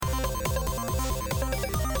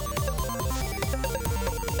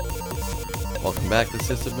Welcome back to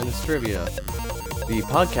Sysadministrivia, the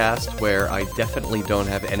podcast where I definitely don't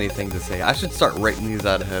have anything to say. I should start writing these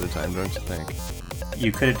out ahead of time, don't you think?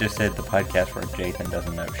 You could have just said the podcast where Jathan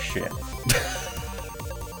doesn't know shit.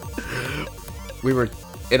 We were,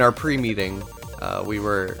 in our pre-meeting,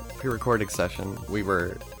 pre-recording session, we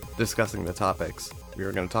were discussing the topics we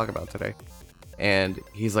were going to talk about today. And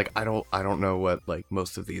he's like, I don't know what like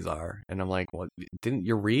most of these are. And I'm like, well, didn't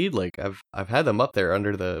you read? Like I've had them up there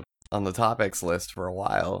on the topics list for a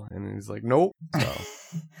while. And he's like, nope. So.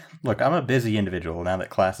 Look, I'm a busy individual now that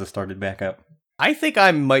classes started back up. I think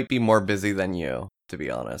I might be more busy than you, to be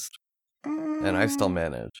honest. And I still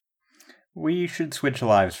manage. We should switch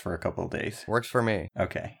lives for a couple of days. Works for me.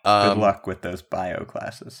 Okay. Good luck with those bio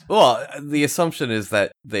classes. Well, the assumption is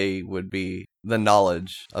that the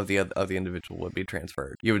knowledge of the individual would be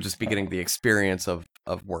transferred. You would just be getting the experience of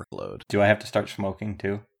workload. Do I have to start smoking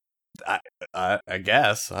too? I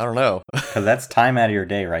guess. I don't know. Because that's time out of your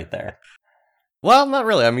day right there. Well, not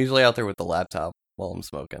really. I'm usually out there with the laptop while I'm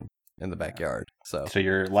smoking in the backyard. So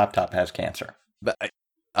your laptop has cancer. But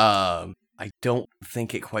I don't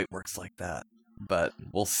think it quite works like that. But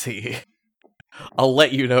we'll see. I'll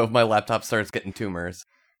let you know if my laptop starts getting tumors.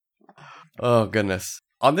 Oh, goodness.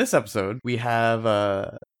 On this episode, we have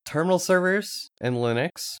terminal servers and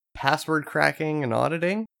Linux, password cracking and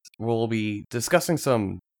auditing. We'll be discussing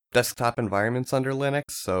some desktop environments under Linux,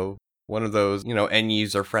 so one of those, end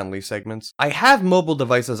user friendly segments. I have mobile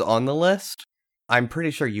devices on the list. I'm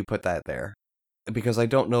pretty sure you put that there, because I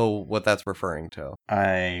don't know what that's referring to.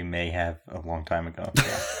 I may have a long time ago.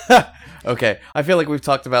 Yeah. Okay, I feel like we've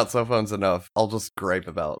talked about cell phones enough. I'll just gripe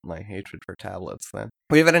about my hatred for tablets then.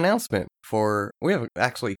 We have an announcement we have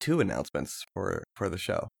actually two announcements for the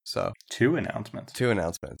show. So Two announcements.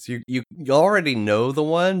 You already know the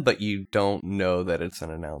one, but you don't know that it's an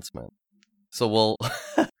announcement. So we'll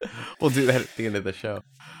do that at the end of the show.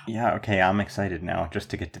 Yeah, okay, I'm excited now just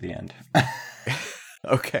to get to the end.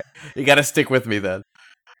 Okay, you gotta stick with me then.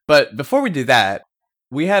 But before we do that,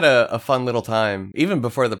 we had a fun little time, even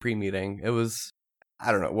before the pre-meeting. It was,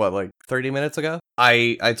 I don't know, like 30 minutes ago?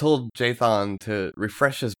 I told Jathan to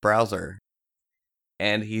refresh his browser,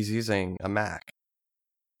 and he's using a Mac.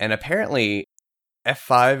 And apparently,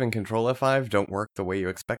 F5 and Control F5 don't work the way you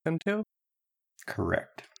expect them to?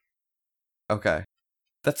 Correct. Okay.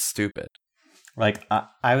 That's stupid. Like,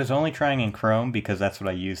 I was only trying in Chrome because that's what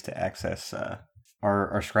I use to access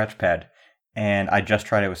our Scratchpad, and I just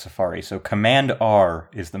tried it with Safari. So Command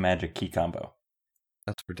R is the magic key combo.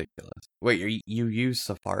 That's ridiculous. Wait, you use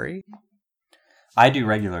Safari? I do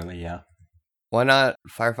regularly, yeah. Why not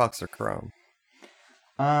Firefox or Chrome?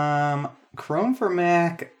 Chrome for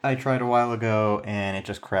Mac, I tried a while ago, and it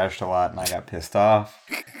just crashed a lot, and I got pissed off.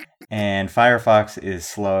 And Firefox is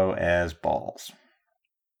slow as balls.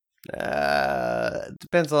 It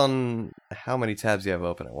depends on how many tabs you have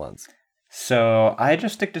open at once. So I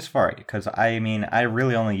just stick to Safari, because I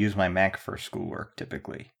really only use my Mac for schoolwork,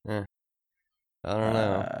 typically. I don't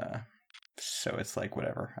know. So it's like,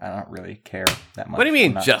 whatever. I don't really care that much. What do you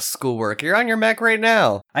mean, just schoolwork? You're on your Mac right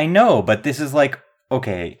now. I know, but this is like,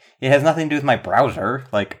 okay, it has nothing to do with my browser.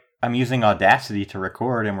 Like, I'm using Audacity to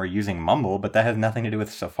record, and we're using Mumble, but that has nothing to do with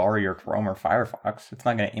Safari or Chrome or Firefox. It's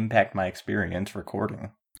not going to impact my experience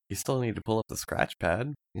recording. You still need to pull up the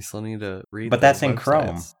Scratchpad. You still need to read. But that's in websites.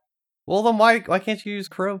 Chrome. Well, then why can't you use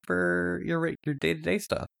Chrome for your day-to-day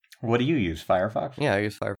stuff? What do you use, Firefox? Yeah, I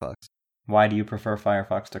use Firefox. Why do you prefer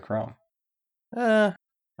Firefox to Chrome? I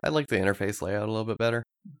like the interface layout a little bit better.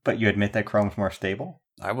 But you admit that Chrome's more stable?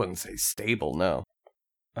 I wouldn't say stable, no.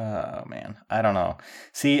 Oh, man. I don't know.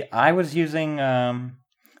 See, I was using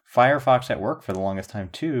Firefox at work for the longest time,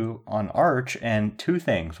 too, on Arch, and two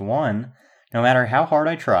things. One, no matter how hard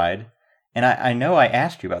I tried, and I know I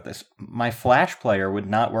asked you about this, my Flash player would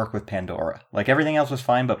not work with Pandora. Like, everything else was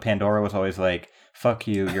fine, but Pandora was always like, fuck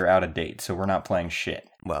you, you're out of date, so we're not playing shit.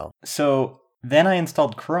 Well. So then I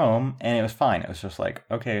installed Chrome, and it was fine. It was just like,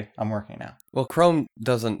 okay, I'm working now. Well, Chrome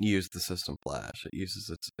doesn't use the system Flash. It uses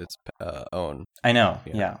its own. I know,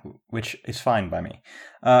 yeah, which is fine by me.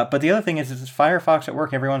 But the other thing is Firefox at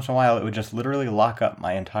work, every once in a while, it would just literally lock up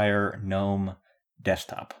my entire GNOME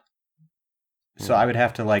desktop. So I would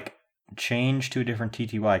have to, like, change to a different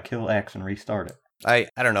TTY, kill X, and restart it. I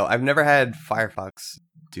don't know. I've never had Firefox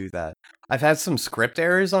do that. I've had some script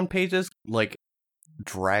errors on pages, like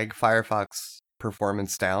drag Firefox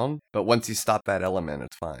performance down, but once you stop that element,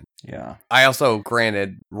 it's fine. Yeah. I also,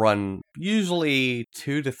 granted, run usually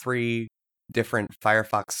 2 to 3 different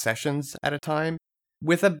Firefox sessions at a time,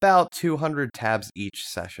 with about 200 tabs each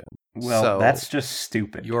session. Well, so that's just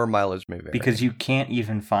stupid. Your mileage may vary. Because you can't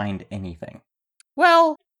even find anything.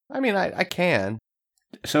 Well, I mean, I can.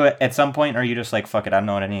 So at some point, are you just like, fuck it, I don't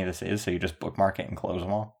know what any of this is, so you just bookmark it and close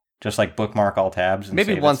them all? Just like bookmark all tabs and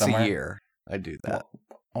Maybe save once it somewhere? a year I do that.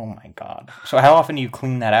 Oh my god. So how often do you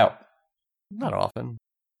clean that out? Not often.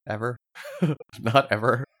 Ever. Not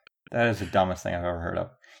ever. That is the dumbest thing I've ever heard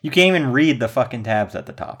of. You can't even read the fucking tabs at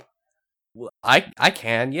the top. Well, I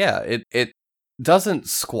can, yeah. It doesn't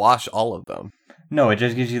squash all of them. No, it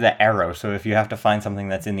just gives you the arrow, so if you have to find something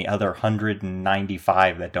that's in the other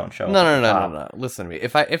 195 that don't show up at the top. No. Listen to me.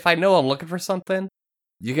 If I know I'm looking for something,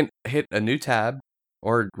 you can hit a new tab,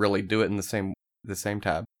 or really do it in the same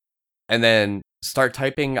tab, and then start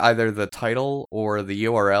typing either the title or the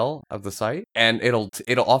URL of the site, and it'll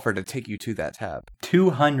offer to take you to that tab.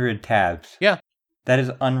 200 tabs. Yeah. That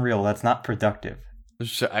is unreal. That's not productive.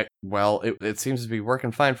 Well, it seems to be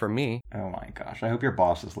working fine for me. Oh my gosh. I hope your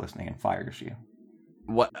boss is listening and fires you.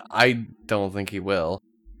 What? I don't think he will.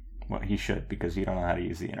 Well, he should, because you don't know how to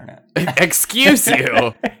use the internet. Excuse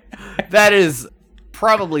you! That is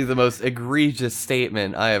probably the most egregious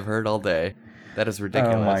statement I have heard all day. That is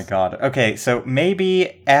ridiculous. Oh my god. Okay, so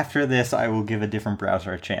maybe after this I will give a different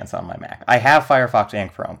browser a chance on my Mac. I have Firefox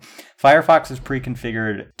and Chrome. Firefox is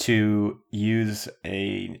pre-configured to use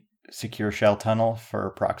a secure shell tunnel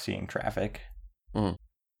for proxying traffic. Mm.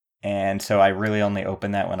 And so I really only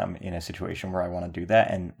open that when I'm in a situation where I want to do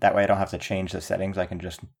that. And that way I don't have to change the settings. I can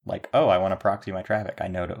just like, oh, I want to proxy my traffic. I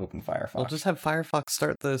know to open Firefox. Well, just have Firefox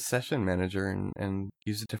start the session manager and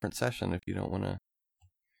use a different session if you don't want to.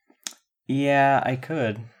 Yeah, I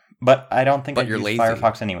could. But I don't think But I'd you're use lazy.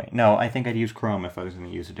 Firefox anyway. No, I think I'd use Chrome if I was going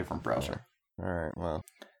to use a different browser. All right, well.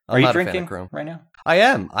 Are you drinking right now? I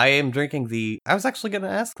am. I am drinking I was actually going to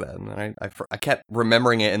ask that, and I kept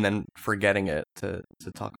remembering it and then forgetting it to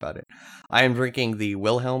talk about it. I am drinking the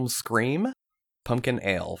Wilhelm Scream Pumpkin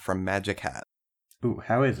Ale from Magic Hat. Ooh,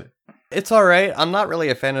 how is it? It's all right. I'm not really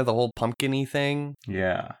a fan of the whole pumpkin-y thing.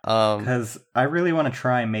 Yeah. Because I really want to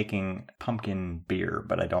try making pumpkin beer,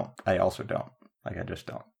 but I don't. I also don't. Like, I just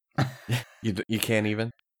don't. You can't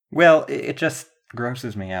even? Well, it just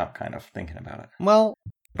grosses me out kind of thinking about it. Well,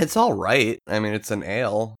 it's all right. I mean, it's an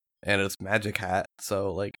ale, and it's Magic Hat,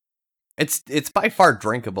 so, like, it's by far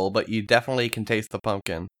drinkable, but you definitely can taste the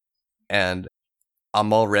pumpkin. And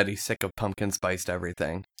I'm already sick of pumpkin spiced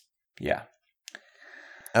everything. Yeah.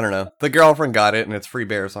 I don't know. The girlfriend got it, and it's free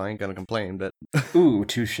beer, so I ain't gonna complain, but... Ooh,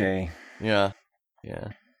 touche. Yeah.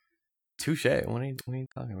 Touche? What are you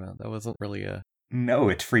talking about? That wasn't really a... No,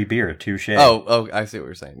 it's free beer, touche. Oh, I see what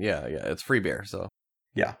you're saying. Yeah, it's free beer, so...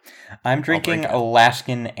 Yeah. I'm drinking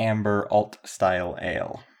Alaskan Amber Alt-Style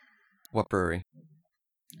Ale. What brewery?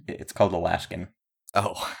 It's called Alaskan.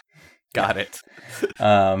 Oh, got it.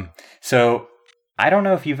 So... I don't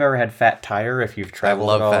know if you've ever had Fat Tire, if you've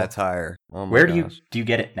traveled I at all. love Fat Tire. Oh my Where gosh. do you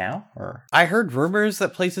get it now? Or I heard rumors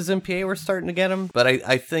that places in PA were starting to get them, but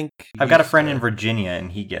I think... I've got a friend in Virginia,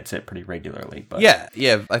 and he gets it pretty regularly. But Yeah,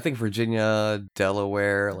 I think Virginia,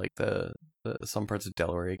 Delaware, like the some parts of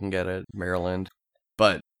Delaware you can get it, Maryland,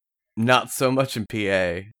 but not so much in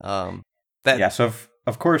PA. So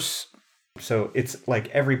of course, so it's like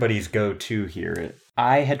everybody's go-to here.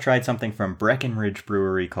 I had tried something from Breckenridge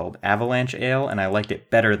Brewery called Avalanche Ale, and I liked it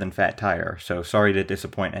better than Fat Tire. So sorry to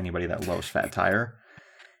disappoint anybody that loves Fat Tire.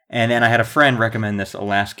 And then I had a friend recommend this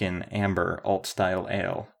Alaskan Amber Alt-Style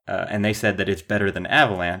Ale, and they said that it's better than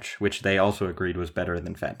Avalanche, which they also agreed was better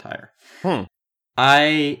than Fat Tire.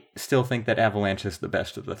 I still think that Avalanche is the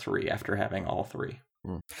best of the three after having all three.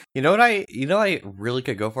 You know what I really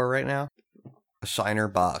could go for right now? A Shiner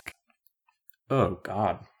Bock. Oh,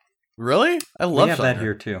 God. Really? I love We have Shiner. that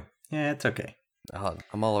here, too. Yeah, it's okay. Oh,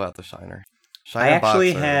 I'm all about the Shiner. I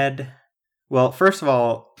actually had... Well, first of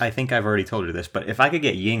all, I think I've already told you this, but if I could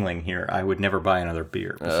get Yingling here, I would never buy another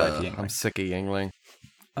beer besides Yingling. I'm sick of Yingling.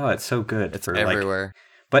 Oh, it's so good. It's everywhere.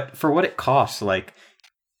 But for what it costs, like,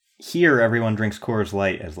 here everyone drinks Coors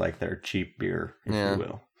Light as, like, their cheap beer, if you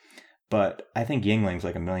will. But I think Yingling's,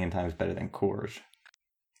 like, a million times better than Coors.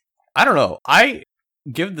 I don't know. I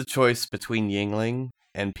give the choice between Yingling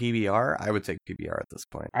and PBR. I would take PBR at this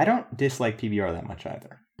point. I don't dislike PBR that much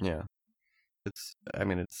either. Yeah. It's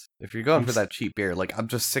if you're going for that cheap beer, like, I'm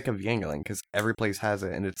just sick of Yingling because every place has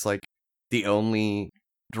it, and it's like the only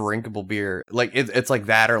drinkable beer. Like, it's like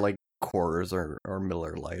that or like Coors or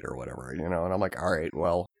Miller Lite or whatever, you know. And I'm like, all right,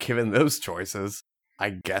 well, given those choices,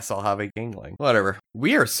 I guess I'll have a Yingling. Whatever.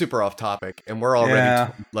 We are super off topic, and we're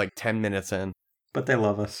already like 10 minutes in. But they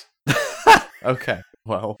love us. Okay.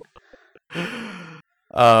 Well.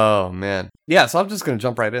 Oh man. Yeah. So I'm just gonna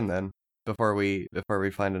jump right in then. Before we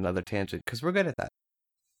find another tangent, because we're good at that.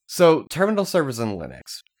 So, terminal servers in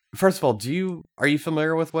Linux. First of all, are you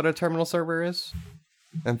familiar with what a terminal server is?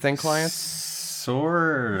 and thin clients?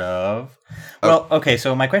 Sort of. Well, okay,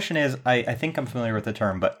 so my question is, I think I'm familiar with the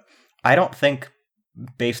term, but I don't think,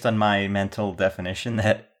 based on my mental definition,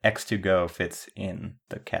 that X2Go fits in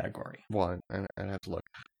the category. Well, I'd have to look.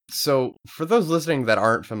 So, for those listening that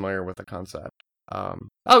aren't familiar with the concept,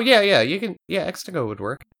 X2Go would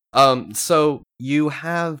work. So you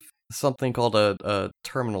have something called a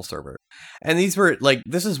terminal server, and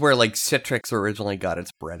this is where like Citrix originally got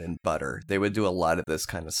its bread and butter. They would do a lot of this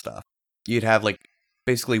kind of stuff. You'd have like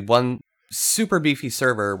basically one super beefy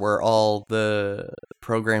server where all the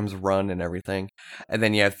programs run and everything, and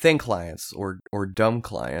then you have thin clients or dumb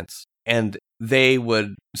clients, and they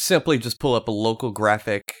would simply just pull up a local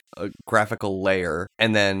graphical layer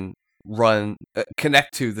and then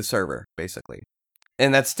connect to the server basically.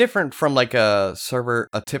 And that's different from like a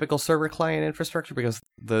typical server client infrastructure, because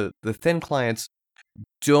the thin clients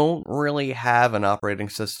don't really have an operating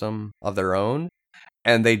system of their own,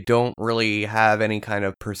 and they don't really have any kind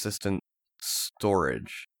of persistent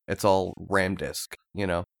storage. It's all RAM disk, you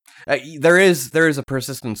know. There is a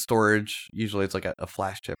persistent storage. Usually it's like a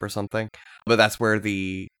flash chip or something, but that's where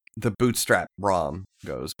the bootstrap ROM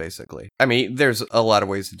goes, basically. I mean, there's a lot of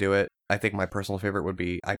ways to do it. I think my personal favorite would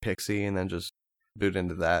be iPXE and then just boot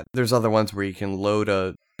into that. There's other ones where you can load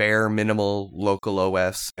a bare minimal local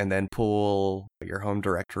OS and then pull your home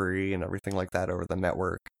directory and everything like that over the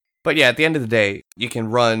network. But yeah, at the end of the day, you can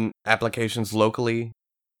run applications locally,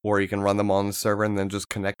 or you can run them on the server and then just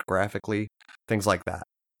connect graphically, things like that.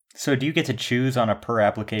 So do you get to choose on a per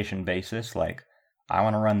application basis? Like, I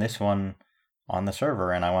want to run this one on the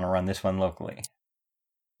server and I want to run this one locally.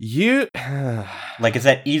 Like, is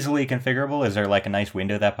that easily configurable? Is there like a nice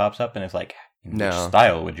window that pops up and it's like, in which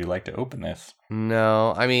style would you like to open this?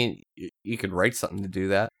 No, I mean, you could write something to do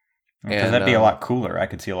that. Because that'd be a lot cooler. I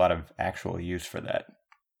could see a lot of actual use for that.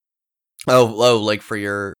 Oh, like for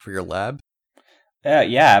your lab?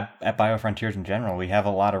 Yeah, at BioFrontiers in general, we have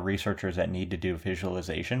a lot of researchers that need to do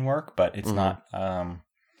visualization work, but it's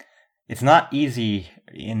not easy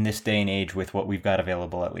in this day and age with what we've got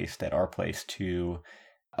available, at least at our place, to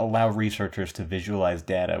allow researchers to visualize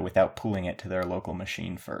data without pulling it to their local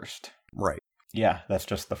machine first. Right. Yeah, that's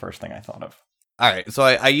just the first thing I thought of. All right, so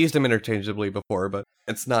I used them interchangeably before, but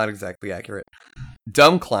it's not exactly accurate.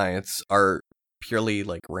 Dumb clients are purely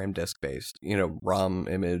like RAM disk based, ROM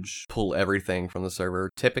image, pull everything from the server.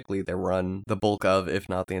 Typically they run the bulk of, if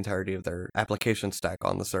not the entirety of their application stack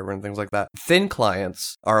on the server and things like that. Thin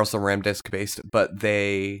clients are also RAM disk based, but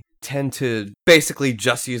they tend to basically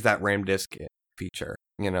just use that RAM disk feature.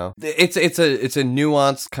 It's a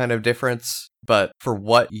nuanced kind of difference, but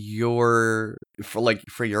for your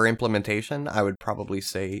implementation, I would probably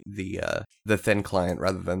say the thin client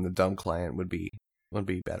rather than the dumb client would be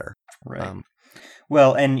better. Right.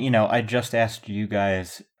 Well, and I just asked you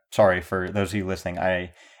guys. Sorry for those of you listening.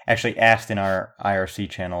 I actually asked in our IRC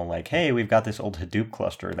channel, like, hey, we've got this old Hadoop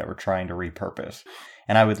cluster that we're trying to repurpose,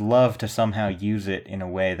 and I would love to somehow use it in a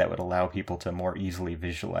way that would allow people to more easily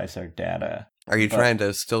visualize their data. Are you trying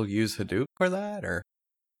to still use Hadoop for that, or?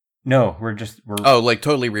 No, we're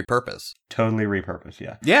totally repurpose. Totally repurpose,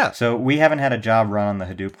 yeah. Yeah. So we haven't had a job run on the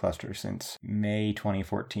Hadoop cluster since May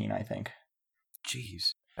 2014, I think.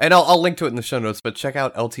 Jeez. And I'll link to it in the show notes, but check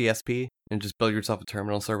out LTSP and just build yourself a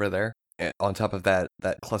terminal server there on top of that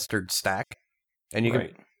clustered stack.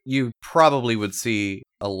 And you probably would see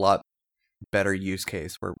a lot better use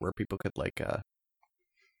case where people could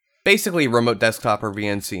basically remote desktop or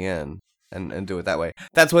VNCN and do it that way.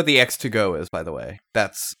 That's what the X2Go is, by the way.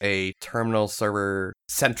 That's a terminal server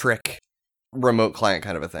centric remote client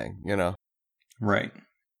kind of a thing, Right.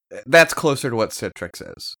 That's closer to what Citrix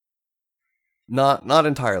is. Not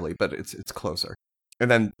entirely, but it's closer. And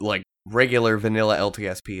then like regular vanilla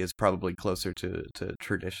LTSP is probably closer to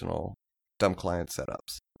traditional dumb client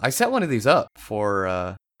setups. I set one of these up for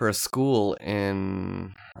a school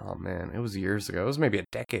in, oh man, it was years ago. It was maybe a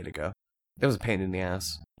decade ago. It was a pain in the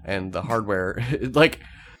ass. And the hardware, like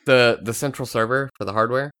the central server for the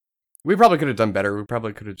hardware, we probably could have done better. We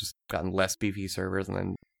probably could have just gotten less beefy servers and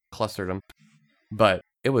then clustered them. But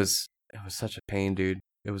it was such a pain, dude.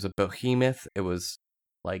 It was a behemoth. It was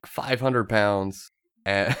like 500 pounds,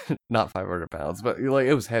 and not 500 pounds, but like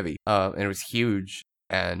it was heavy. And it was huge,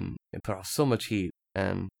 and it put off so much heat.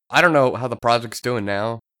 And I don't know how the project's doing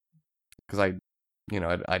now, because I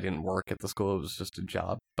didn't work at the school. It was just a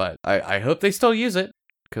job. But I hope they still use it,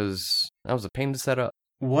 because that was a pain to set up.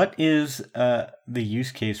 What is the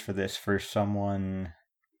use case for this for someone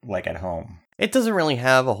like at home? It doesn't really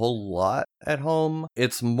have a whole lot at home.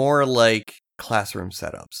 It's more like classroom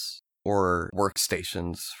setups. or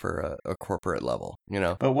workstations for a corporate level, you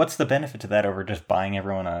know? But what's the benefit to that over just buying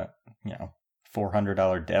everyone a,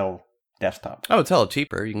 $400 Dell desktop? Oh, it's hella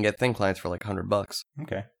cheaper. You can get thin clients for like $100.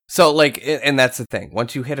 Okay. So like, and that's the thing.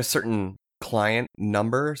 Once you hit a certain client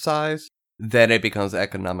number size, then it becomes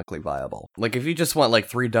economically viable. Like if you just want like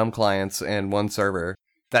 3 dumb clients and 1 server,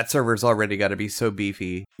 that server's already got to be so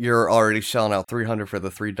beefy. You're already shelling out $300 for the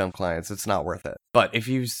 3 dumb clients. It's not worth it. But if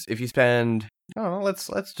you spend, I don't know,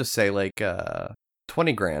 let's just say like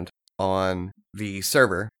 $20,000 on the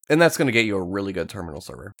server, and that's going to get you a really good terminal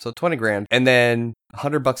server. So $20,000, and then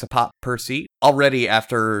 $100 a pop per seat. Already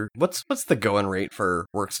after what's the going rate for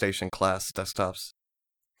workstation class desktops?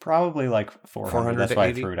 Probably like 400. That's why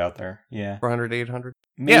I threw it out there. Yeah. 400, 800?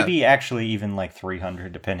 Maybe actually even like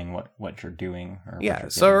 300, depending what you're doing. Or yeah,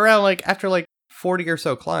 so around like, after like 40 or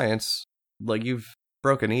so clients, like you've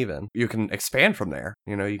broken even. You can expand from there.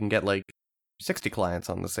 You know, you can get like 60 clients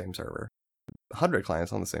on the same server, 100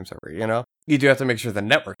 clients on the same server, you know? You do have to make sure the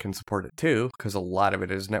network can support it too, because a lot of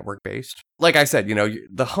it is network-based. Like I said, you know,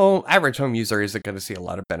 the average home user isn't going to see a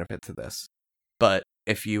lot of benefit to this. But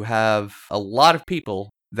if you have a lot of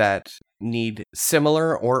people that need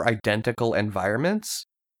similar or identical environments,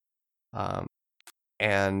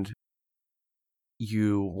 and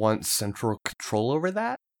you want central control over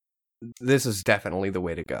that, this is definitely the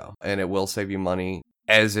way to go. And it will save you money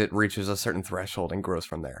as it reaches a certain threshold and grows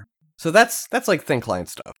from there. So that's like thin client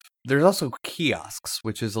stuff. There's also kiosks,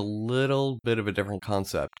 which is a little bit of a different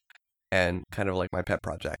concept and kind of like my pet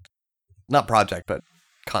project. Not project, but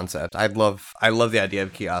concept. I love the idea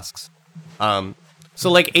of kiosks. So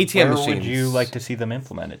like ATM machines. Where would you like to see them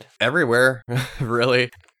implemented? Everywhere, really.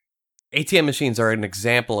 ATM machines are an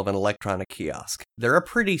example of an electronic kiosk. They're a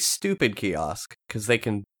pretty stupid kiosk because they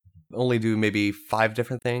can only do maybe 5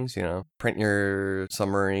 different things, you know, print your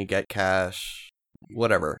summary, get cash,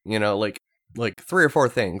 whatever, you know, like 3 or 4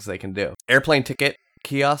 things they can do. Airplane ticket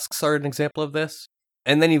kiosks are an example of this.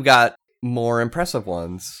 And then you've got more impressive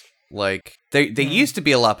ones. Like they used to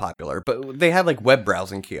be a lot popular, but they had like web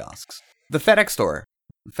browsing kiosks. The FedEx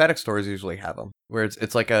stores usually have them, where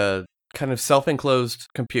it's like a kind of self-enclosed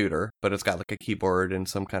computer, but it's got like a keyboard and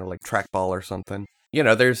some kind of like trackball or something. You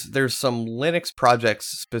know, there's some Linux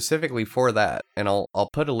projects specifically for that, and I'll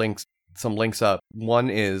put some links up. One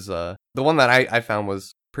is the one that I found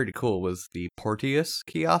was pretty cool was the Porteous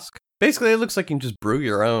kiosk. Basically, it looks like you can just brew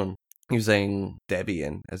your own using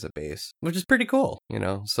Debian as a base, which is pretty cool, you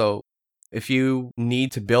know. So if you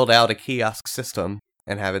need to build out a kiosk system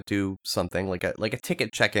and have it do something like a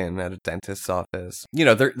ticket check-in at a dentist's office, you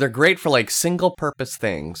know, they're great for like single purpose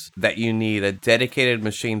things that you need a dedicated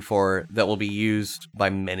machine for that will be used by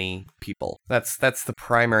many people. That's the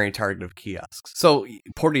primary target of kiosks. So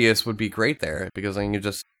Porteous would be great there because then you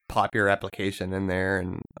just pop your application in there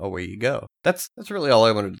and away you go. That's really all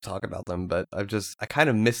I wanted to talk about them, but I kind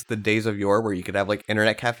of missed the days of yore where you could have like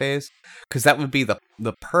internet cafes, because that would be the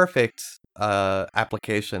perfect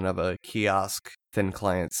application of a kiosk thin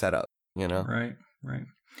client setup, you know? Right.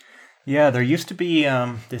 Yeah, there used to be,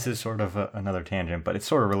 this is sort of another tangent, but it's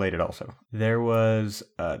sort of related also. There was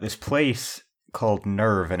this place called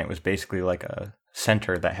Nerve, and it was basically like a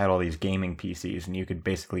center that had all these gaming PCs, and you could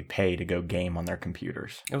basically pay to go game on their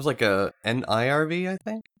computers. It was like a NIRV, I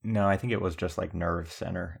think? No, I think it was just like Nerve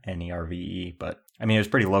Center, NERVE, but I mean, it was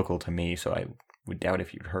pretty local to me, so I would doubt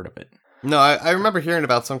if you'd heard of it. No, I remember hearing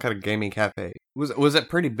about some kind of gaming cafe. Was it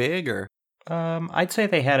pretty big, or? I'd say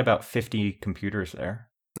they had about 50 computers there.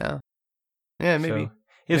 No. Yeah, maybe. So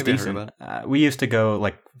it was decent. We used to go,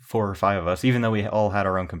 like 4 or 5 of us, even though we all had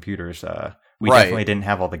our own computers. We definitely didn't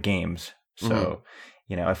have all the games. So,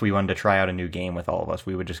 you know, if we wanted to try out a new game with all of us,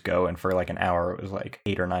 we would just go, and for like an hour, it was like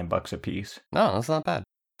 $8 or $9 a piece. No, that's not bad.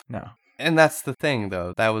 No. And that's the thing,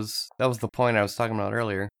 though. That was the point I was talking about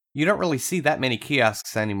earlier. You don't really see that many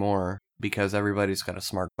kiosks anymore because everybody's got a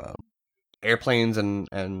smartphone.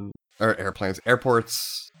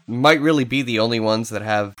 Airports might really be the only ones that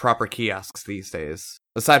have proper kiosks these days,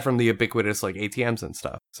 aside from the ubiquitous like ATMs and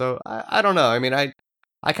stuff. So I don't know. I mean, I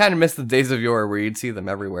kind of miss the days of yore where you'd see them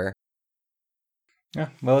everywhere. Yeah,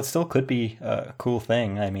 well, it still could be a cool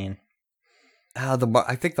thing. I mean,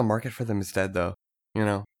 I think the market for them is dead, though. You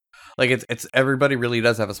know, like it's everybody really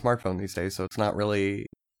does have a smartphone these days, so it's not really,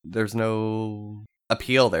 there's no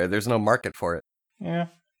appeal there. There's no market for it. Yeah.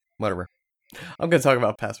 Whatever. I'm gonna talk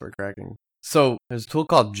about password cracking. So there's a tool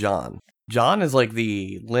called John. John is like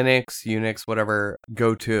the Linux, Unix, whatever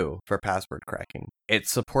go-to for password cracking. It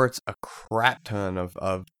supports a crap ton of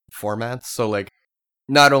formats. So like,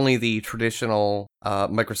 not only the traditional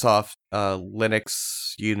Microsoft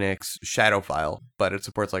Linux, Unix shadow file, but it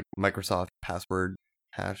supports like Microsoft password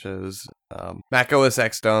hashes, Mac OS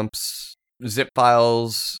X dumps, zip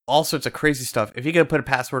files, all sorts of crazy stuff. If you can put a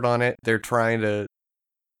password on it, they're trying to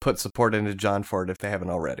put support into John for it if they haven't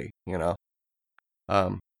already, you know?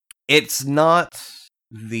 It's not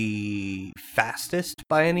the fastest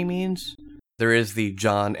by any means. There is the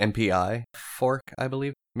John MPI fork, I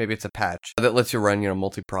believe. Maybe it's a patch that lets you run,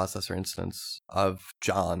 multi-processor instance of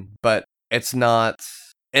John, but it's not,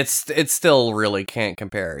 it still really can't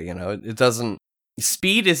compare, it doesn't,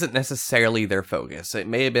 speed isn't necessarily their focus. It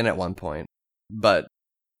may have been at one point, but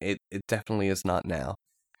it definitely is not now.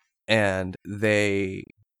 And they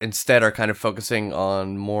instead are kind of focusing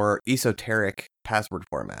on more esoteric password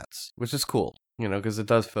formats, which is cool, because it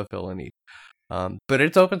does fulfill a need. But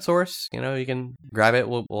it's open source, you can grab it.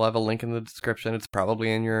 We'll have a link in the description. It's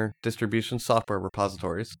probably in your distribution software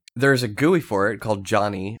repositories. There's a GUI for it called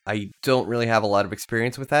Johnny. I don't really have a lot of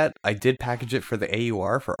experience with that. I did package it for the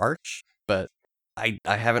AUR for Arch, but I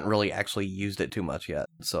haven't really actually used it too much yet.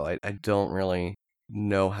 So I don't really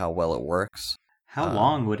know how well it works. How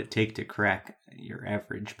long would it take to crack your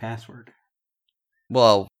average password?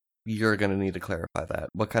 Well, you're going to need to clarify that.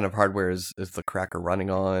 What kind of hardware is the cracker running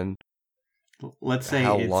on? Let's say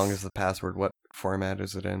how long is the password? What format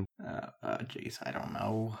is it in? Jeez, I don't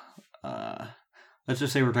know. Let's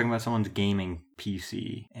just say we're talking about someone's gaming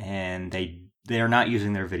PC, and they are not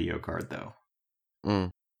using their video card though.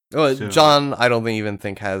 Well, so, John, I don't even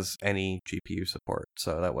think has any GPU support,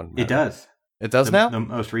 so that wouldn't matter. It does. It does now? The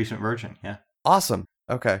most recent version, yeah. Awesome.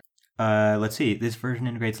 Okay. Let's see. This version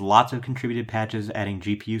integrates lots of contributed patches, adding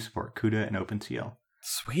GPU support, CUDA, and OpenCL.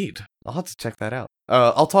 Sweet. I'll have to check that out.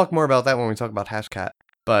 I'll talk more about that when we talk about Hashcat.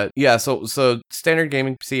 But yeah, so standard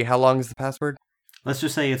gaming PC, how long is the password? Let's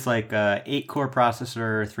just say it's like 8-core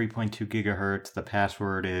processor, 3.2 gigahertz. The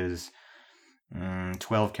password is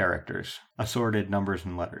 12 characters, assorted numbers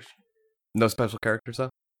and letters. No special characters, though?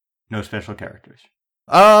 No special characters.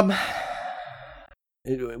 What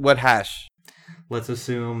hash? Let's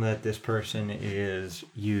assume that this person is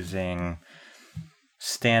using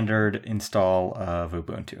standard install of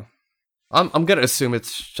Ubuntu. I'm gonna assume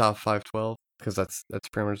it's SHA-512 because that's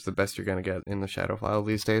pretty much the best you're gonna get in the shadow file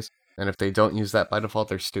these days. And if they don't use that by default,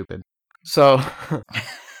 they're stupid. So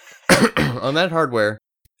on that hardware,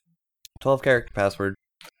 12 character password,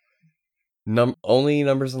 only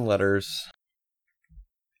numbers and letters.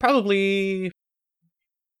 Probably,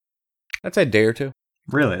 I'd say a day or two.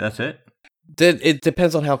 Really, that's it? It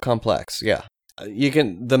depends on how complex. Yeah. You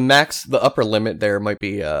can, the upper limit there might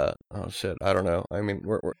be, I don't know. I mean,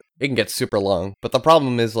 it can get super long, but the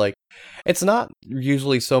problem is, it's not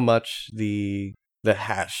usually so much the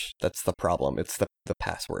hash that's the problem. It's the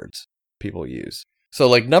passwords people use.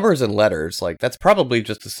 So, numbers and letters, that's probably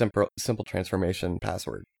just a simple transformation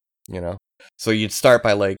password, So you'd start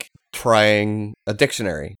by, trying a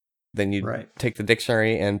dictionary. Then you'd take the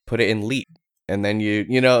dictionary and put it in Leet. And then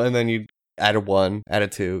and then you add a 1, add a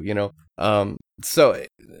 2, So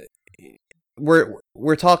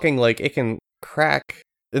we're talking it can crack,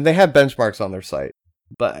 and they have benchmarks on their site,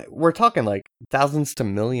 but we're talking thousands to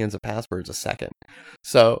millions of passwords a second.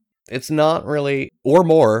 So it's not really, or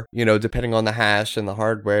more, depending on the hash and the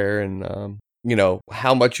hardware and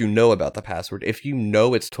how much you know about the password. If you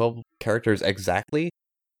know it's 12 characters exactly,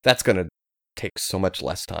 that's going to take so much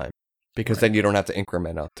less time because then you don't have to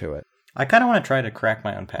increment up to it. I kind of want to try to crack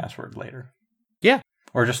my own password later. Yeah.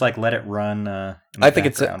 Or just let it run. I think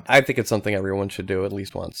it's something everyone should do at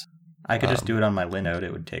least once. I could just do it on my Linode.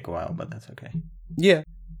 It would take a while, but that's okay. Yeah,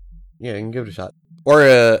 you can give it a shot. Or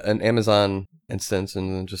an Amazon instance,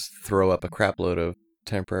 and then just throw up a crap load of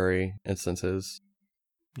temporary instances.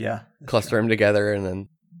 Yeah, cluster them together, and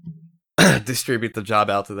then distribute the job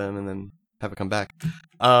out to them, and then have it come back.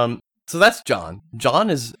 So that's John. John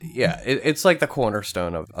is it's like the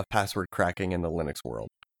cornerstone of password cracking in the Linux world.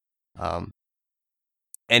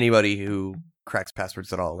 Anybody who cracks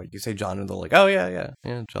passwords at all, you say John, and they're like, oh yeah,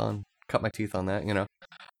 John, cut my teeth on that,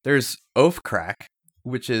 There's Oathcrack,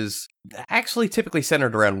 which is actually typically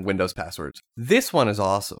centered around Windows passwords. This one is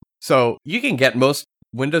awesome. So you can get most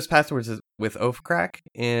Windows passwords with Oathcrack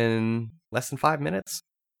in less than 5 minutes.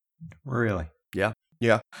 Really? Yeah.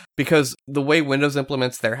 Because the way Windows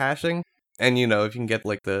implements their hashing, and if you can get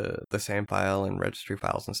the SAM file and registry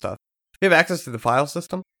files and stuff, they have access to the file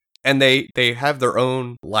system. And they have their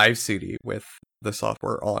own live CD with the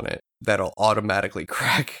software on it that'll automatically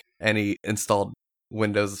crack any installed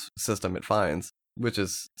Windows system it finds, which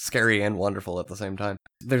is scary and wonderful at the same time.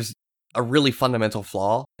 There's a really fundamental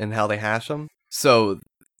flaw in how they hash them, so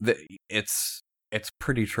it's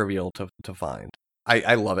pretty trivial to find.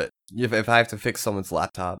 I love it. If I have to fix someone's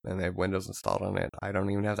laptop and they have Windows installed on it, I don't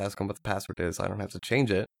even have to ask them what the password is. I don't have to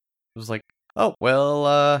change it. It was like, oh,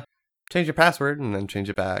 well, change your password and then change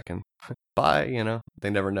it back and bye, they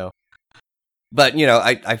never know. But,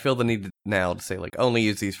 I feel the need now to say, like, only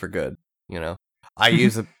use these for good, I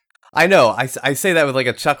use it. I know, I say that with, like,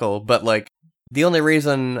 a chuckle, but, like, the only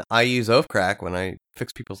reason I use Oathcrack when I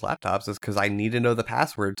fix people's laptops is because I need to know the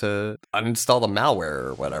password to uninstall the malware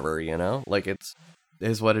or whatever, Like, it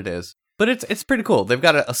is what it is. But it's pretty cool. They've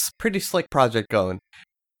got a pretty slick project going.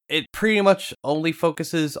 It pretty much only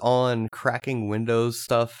focuses on cracking Windows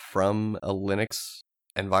stuff from a Linux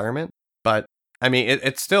environment. But, I mean,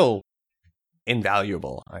 it's still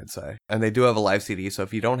invaluable, I'd say. And they do have a live CD, so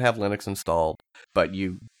if you don't have Linux installed, but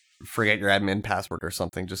you forget your admin password or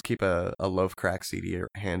something, just keep a Loafcrack CD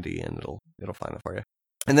handy and it'll find it for you.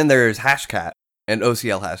 And then there's Hashcat and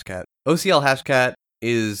OCL Hashcat. OCL Hashcat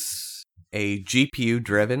is a GPU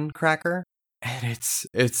driven cracker, and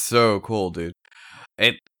it's so cool, dude.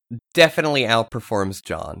 It definitely outperforms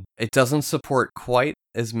John. It doesn't support quite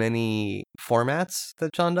as many formats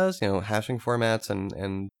that John does, hashing formats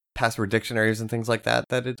and password dictionaries and things like that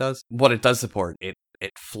it does. What it does support, it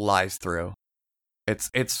flies through.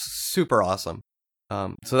 It's super awesome.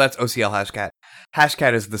 So that's OCL Hashcat.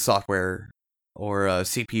 Hashcat is the software or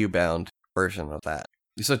CPU bound version of that.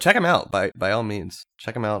 So check them out by all means.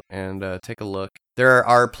 Check them out and take a look. There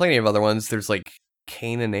are plenty of other ones. There's like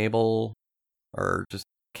Kane Enable, or just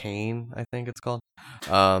Kane, I think it's called.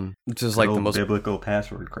 Which is like the most biblical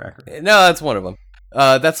password cracker. No, that's one of them.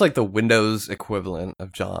 That's like the Windows equivalent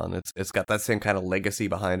of John. It's got that same kind of legacy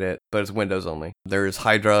behind it, but it's Windows only. There's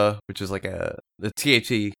Hydra, which is like the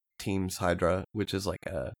THE Teams Hydra, which is like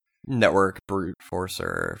a network brute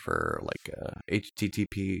forcer for like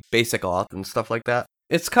HTTP basic auth and stuff like that.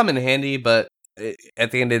 It's come in handy, but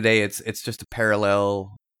at the end of the day, it's just a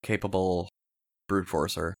parallel capable brute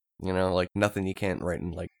forcer. Like nothing you can't write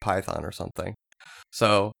in like Python or something.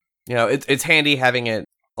 So it's handy having it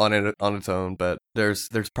on its own, but there's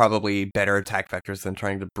probably better attack vectors than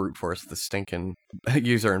trying to brute force the stinking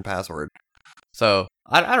user and password. So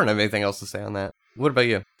I don't have anything else to say on that. What about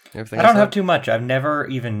you? I don't have too much. I've never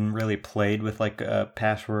even really played with like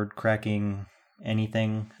password cracking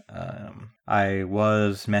anything. I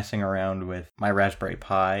was messing around with my Raspberry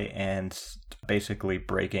Pi and basically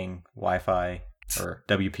breaking Wi-Fi or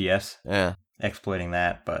WPS. Yeah, exploiting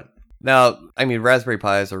that, but. Now, I mean, Raspberry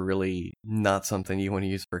Pis are really not something you want to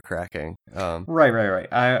use for cracking.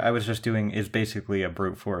 Right. I was just doing is basically a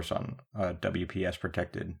brute force on a WPS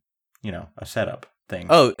protected, a setup thing.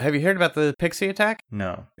 Oh, have you heard about the Pixie attack?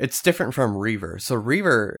 No. It's different from Reaver. So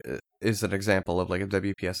Reaver is an example of like a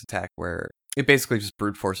WPS attack where it basically just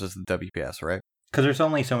brute forces the WPS, right? Because there's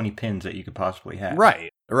only so many pins that you could possibly have. Right.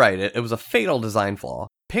 It was a fatal design flaw.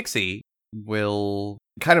 Pixie will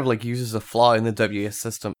kind of like uses a flaw in the WPS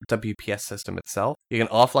system itself. You can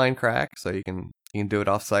offline crack, so you can do it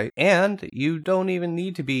offsite, and you don't even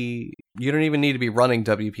need to be running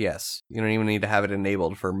WPS. You don't even need to have it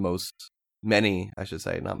enabled for many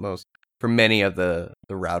of the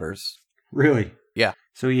routers. Really? Yeah.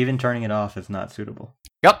 So even turning it off is not suitable.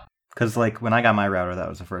 Yep. Because like when I got my router, that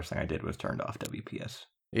was the first thing I did was turned off WPS.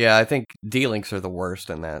 Yeah, I think D-Links are the worst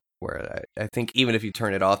in that, where I think even if you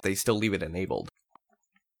turn it off, they still leave it enabled.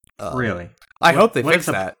 Really? I hope they fix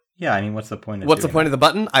that. Yeah, I mean, what's the point of What's the point of the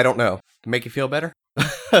button? I don't know. To make you feel better?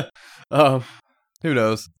 Who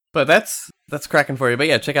knows? But that's cracking for you. But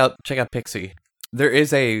yeah, check out Pixie. There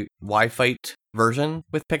is a Wi-Fi version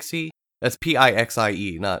with Pixie. That's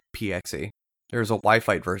Pixie, not PXE. There's a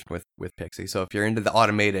Wi-Fi version with Pixie. So if you're into the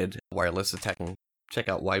automated wireless detecting, check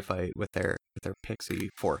out Wi-Fi with their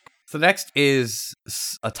Pixie fork. So next is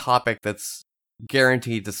a topic that's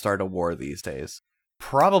guaranteed to start a war these days.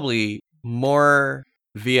 Probably more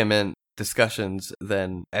vehement discussions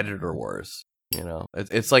than editor wars.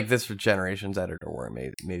 It's like this generation's editor war,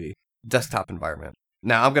 maybe desktop environment.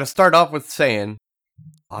 Now I'm gonna start off with saying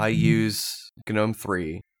I use GNOME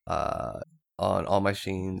 3 on all my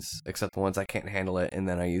machines except the ones I can't handle it, and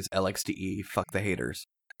then I use LXDE. Fuck the haters.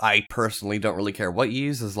 I personally don't really care what you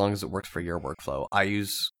use as long as it works for your workflow. I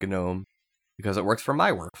use GNOME because it works for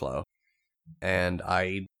my workflow, and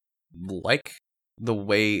I like the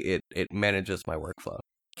way it manages my workflow.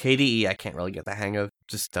 KDE I can't really get the hang of,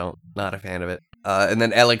 not a fan of it. And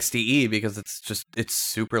then LXDE because it's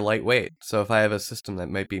super lightweight. So if I have a system that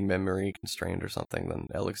might be memory constrained or something, then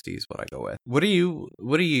LXDE is what I go with. What do you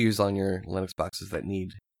use on your Linux boxes that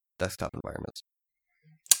need desktop environments?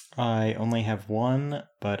 I only have one,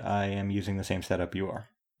 but I am using the same setup you are.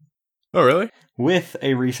 Oh, really? with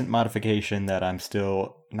a recent modification that I'm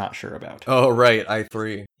still not sure about. Oh, right,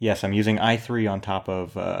 i3. Yes, I'm using i3 on top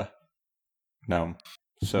of GNOME.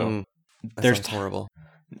 So That there's sounds horrible.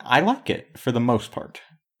 I like it for the most part.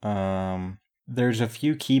 There's a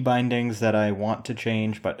few key bindings that I want to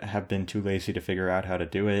change, but have been too lazy to figure out how to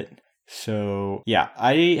do it. So, yeah,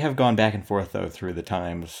 I have gone back and forth, though, through the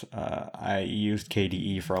times. I used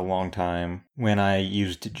KDE for a long time. When I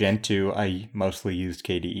used Gentoo, I mostly used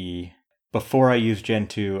KDE. Before I used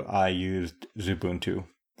Gentoo, I used Xubuntu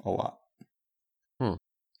a lot.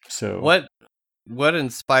 So What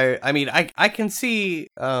inspired... I mean, I can see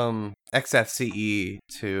XFCE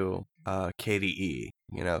to KDE,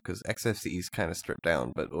 you know, because XFCE is kind of stripped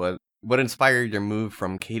down, but what inspired your move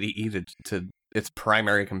from KDE to its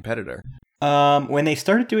primary competitor? When they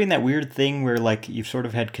started doing that weird thing where, like, you sort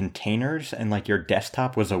of had containers and, like, your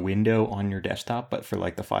desktop was a window on your desktop, but for,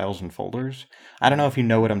 like, the files and folders. I don't know if you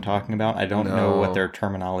know what I'm talking about. I don't know what their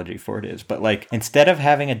terminology for it is. But, like, instead of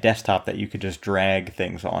having a desktop that you could just drag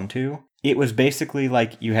things onto, it was basically,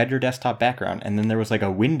 like, you had your desktop background, and then there was, like,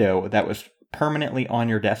 a window that was permanently on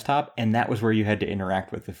your desktop, and that was where you had to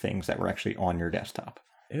interact with the things that were actually on your desktop.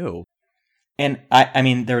 Ew. And, I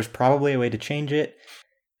mean, there was probably a way to change it.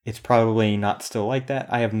 It's probably not still like that.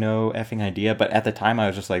 I have no effing idea. But at the time, I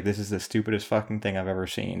was just like, this is the stupidest fucking thing I've ever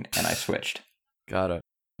seen. And I switched. Got it.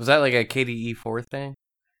 Was that like a KDE 4 thing?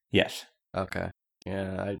 Yes. Okay.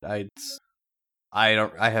 Yeah,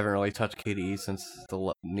 I haven't really touched KDE since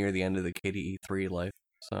near the end of the KDE 3 life.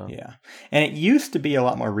 So yeah. And it used to be a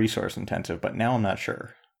lot more resource intensive, but now I'm not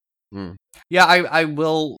sure. Yeah, I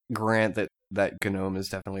will grant that GNOME is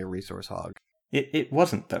definitely a resource hog. It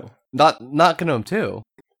wasn't, though. Not GNOME 2.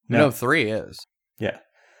 No. GNOME 3 is. Yeah.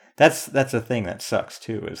 That's a thing that sucks,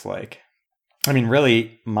 too, is like... I mean,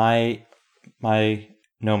 really, my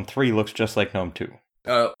GNOME 3 looks just like GNOME 2.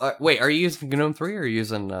 Wait, are you using GNOME 3 or are you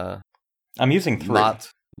using... I'm using 3.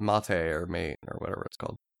 Mate or Mate or whatever it's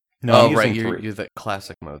called. No, I'm right, you're the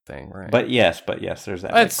classic mode thing, right? But yes, there's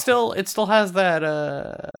that. It still has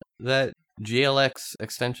that GLX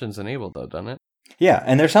extensions enabled though, doesn't it? Yeah,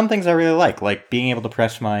 and there's some things I really like being able to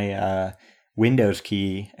press my Windows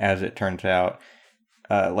key, as it turns out,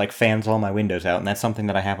 like fans all my windows out, and that's something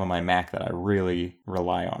that I have on my Mac that I really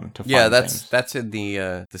rely on to find things. That's in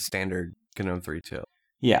the standard GNOME 3 too.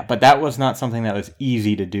 Yeah, but that was not something that was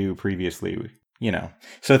easy to do previously, you know.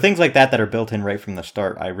 So things like that are built in right from the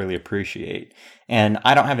start, I really appreciate. And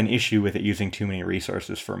I don't have an issue with it using too many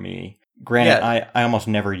resources for me. Granted, I almost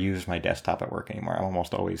never use my desktop at work anymore. I'm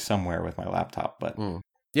almost always somewhere with my laptop, but...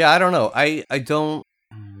 Yeah, I don't know. I don't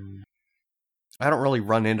really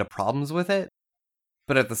run into problems with it,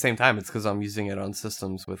 but at the same time, it's because I'm using it on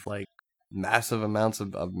systems with, like, massive amounts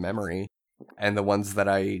of memory, and the ones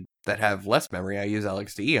that have less memory, I use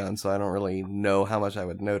LXDE on, so I don't really know how much I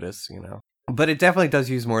would notice, you know. But it definitely does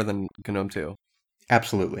use more than GNOME 2.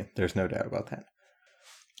 Absolutely. There's no doubt about that.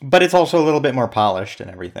 But it's also a little bit more polished and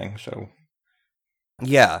everything, so...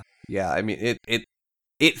 Yeah. I mean,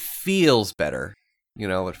 it feels better. You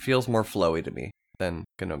know, it feels more flowy to me than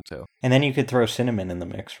GNOME 2. And then you could throw Cinnamon in the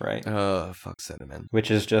mix, right? Oh, fuck Cinnamon. Which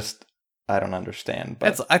is just... I don't understand,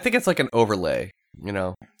 but... I think it's like an overlay, you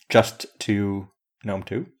know? Just to GNOME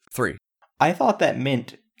 2? 3. I thought that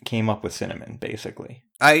Mint came up with Cinnamon, basically.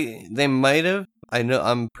 They might have.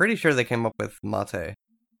 I'm pretty sure they came up with Mate.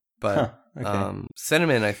 But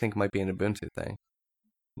Cinnamon, I think, might be an Ubuntu thing,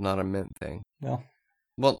 not a Mint thing.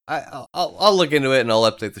 Well, I'll look into it and I'll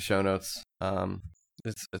update the show notes.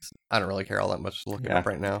 It's I don't really care all that much to look it up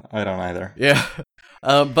right now. I don't either. Yeah,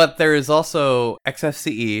 but there is also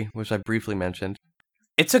XFCE, which I briefly mentioned.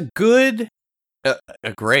 It's a great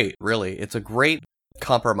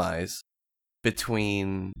compromise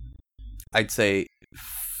between, I'd say,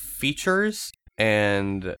 features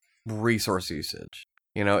and resource usage.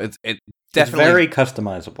 You know, it's definitely... It's very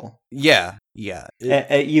customizable. Yeah.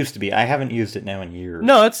 It used to be. I haven't used it now in years.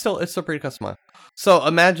 No, it's still pretty customized. So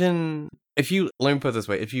imagine let me put it this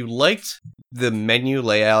way: if you liked the menu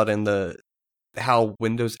layout and how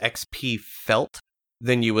Windows XP felt,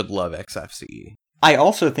 then you would love XFCE. I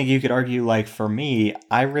also think you could argue, like, for me,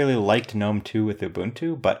 I really liked GNOME 2 with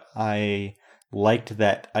Ubuntu, but I liked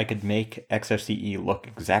that I could make XFCE look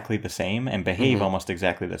exactly the same and behave almost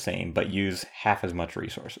exactly the same, but use half as much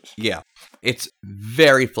resources. Yeah, it's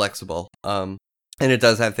very flexible. And it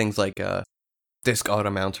does have things like disk auto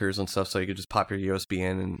mounters and stuff, so you could just pop your USB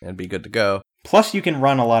in and be good to go. Plus, you can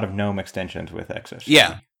run a lot of GNOME extensions with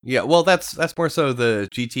XFCE. Yeah. Well, that's more so the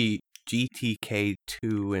GTK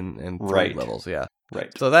 2 and 3 levels. Yeah,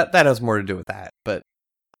 right. So that has more to do with that. But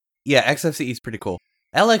yeah, XFCE is pretty cool.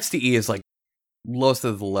 LXDE is like lowest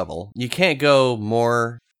of the level. You can't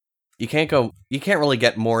really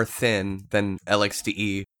get more thin than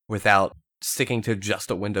LXDE without sticking to just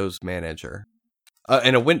a Windows manager.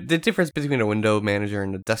 The difference between a window manager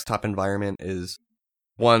and a desktop environment is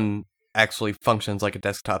one actually functions like a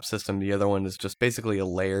desktop system. The other one is just basically a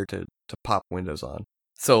layer to pop Windows on.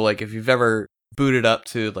 So like if you've ever booted up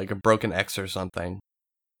to like a broken X or something,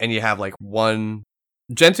 and you have like one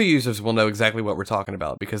Gentoo users will know exactly what we're talking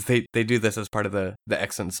about because they do this as part of the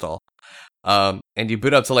X install. And you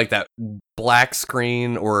boot up to like that black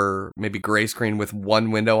screen or maybe gray screen with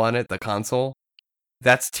one window on it, the console.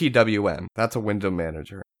 That's TWM. That's a window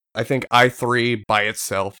manager. I think i3 by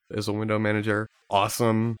itself is a window manager.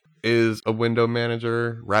 Awesome is a window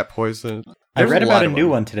manager. Rat Poison. I read about a new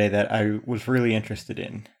one today that I was really interested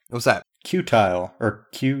in. What's that? Qtile or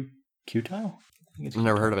Qtile? I've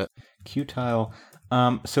never heard of it. Qtile.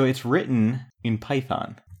 So it's written in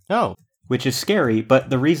Python. Oh. Which is scary, but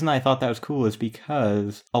the reason I thought that was cool is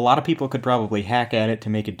because a lot of people could probably hack at it to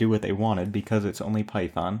make it do what they wanted because it's only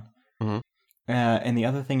Python. Mm-hmm. And the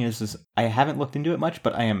other thing is I haven't looked into it much,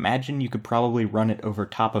 but I imagine you could probably run it over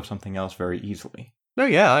top of something else very easily. No,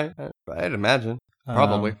 yeah, I'd imagine.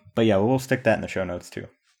 Probably. But yeah, we'll stick that in the show notes too.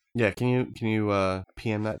 Yeah, can you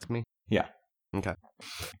PM that to me? Yeah. Okay.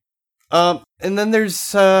 And then there's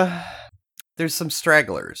some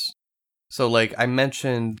stragglers. So like I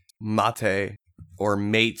mentioned Mate or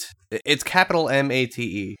Mate. It's capital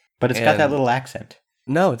MATE. But it's got that little accent.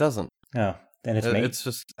 No, it doesn't. Oh, then it's Mate. It's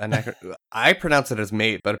just I pronounce it as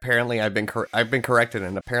Mate, but apparently I've been corrected,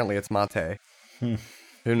 and apparently it's Mate.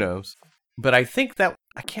 Who knows? But I think that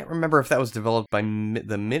I can't remember if that was developed by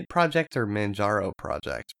the Mint project or Manjaro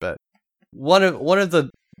project, but one of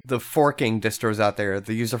the forking distros out there,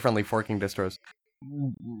 the user-friendly forking distros,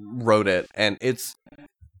 wrote it, and it's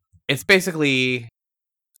basically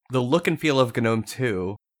the look and feel of GNOME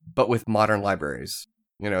 2, but with modern libraries.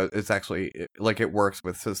 You know, it's actually like it works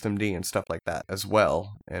with systemd and stuff like that as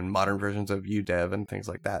well, and modern versions of UDEV and things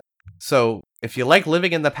like that. So if you like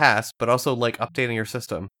living in the past, but also like updating your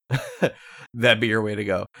system, that'd be your way to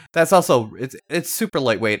go. That's also it's super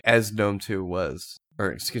lightweight as GNOME 2 was,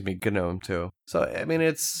 or excuse me, GNOME 2. So I mean,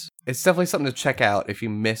 it's definitely something to check out if you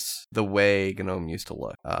miss the way GNOME used to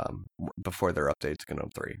look before their update to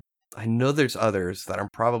GNOME 3. I know there's others that I'm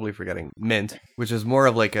probably forgetting. Mint, which is more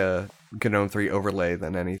of like a GNOME 3 overlay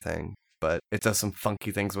than anything, but it does some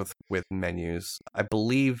funky things with menus. I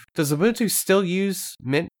believe, does Ubuntu still use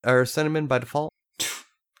Mint or Cinnamon by default?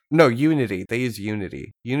 No, Unity. They use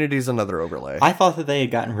Unity. Unity is another overlay. I thought that they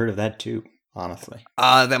had gotten rid of that too, honestly.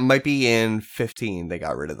 That might be in 15 they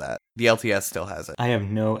got rid of that. The LTS still has it. I have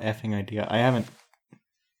no effing idea. I haven't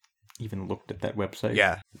even looked at that website.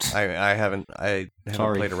 Yeah, I haven't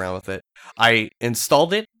played around with it. I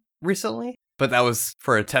installed it recently, but that was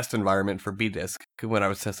for a test environment for BDisk when I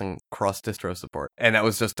was testing cross-distro support, and that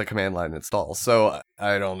was just a command line install. So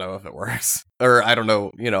I don't know if it works, or I don't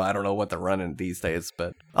know what they're running these days.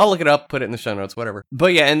 But I'll look it up, put it in the show notes, whatever.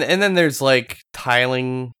 But yeah, and then there's like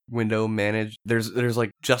tiling window manage. There's like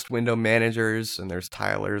just window managers, and there's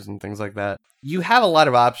tilers and things like that. You have a lot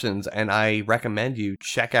of options, and I recommend you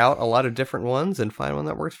check out a lot of different ones and find one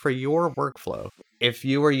that works for your workflow. If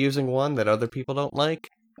you are using one that other people don't like,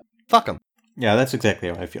 fuck them. Yeah, that's exactly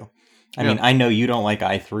how I feel. I mean, I know you don't like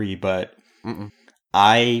i3, but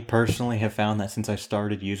I personally have found that since I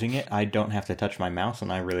started using it, I don't have to touch my mouse,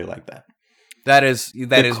 and I really like that. That is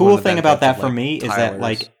the cool thing about that for me is that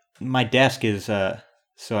like my desk is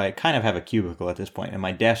so I kind of have a cubicle at this point, and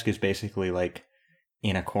my desk is basically like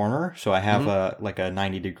in a corner, so I have a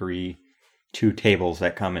 90-degree 2 tables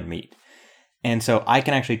that come and meet. And so I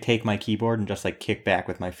can actually take my keyboard and just like kick back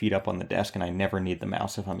with my feet up on the desk, and I never need the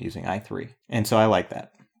mouse if I'm using i3. And so I like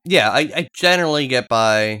that. Yeah, I generally get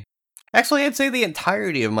by. Actually, I'd say the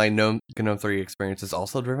entirety of my GNOME 3 experience is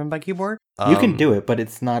also driven by keyboard. You can do it, but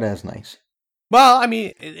it's not as nice. Well, I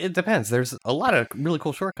mean, it depends. There's a lot of really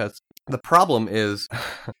cool shortcuts. The problem is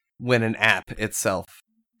when an app itself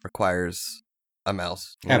requires a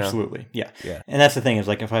mouse. Absolutely, yeah. And that's the thing is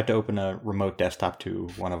like if I have to open a remote desktop to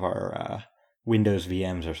one of our Windows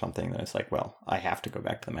VMs or something, then it's like, well, I have to go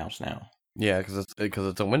back to the mouse now. Yeah, because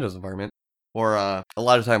it's a Windows environment. Or a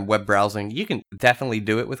lot of time web browsing, you can definitely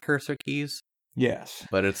do it with cursor keys. Yes.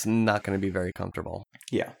 But it's not going to be very comfortable.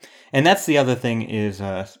 Yeah. And that's the other thing is,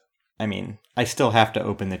 I mean, I still have to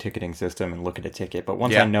open the ticketing system and look at a ticket, but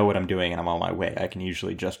once I know what I'm doing and I'm on my way, I can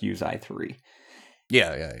usually just use i3.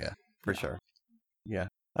 Yeah, for sure. Yeah.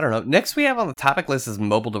 I don't know. Next we have on the topic list is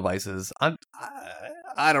mobile devices.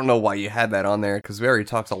 I don't know why you had that on there, because we already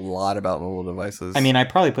talked a lot about mobile devices. I mean, I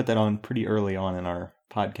probably put that on pretty early on in our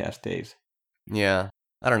podcast days. Yeah,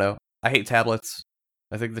 I don't know. I hate tablets.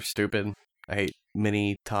 I think they're stupid. I hate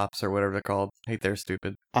mini tops or whatever they're called. I hate they're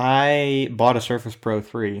stupid. I bought a Surface Pro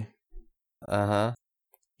 3 Uh-huh.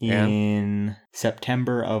 in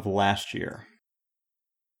September of last year.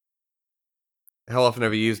 How often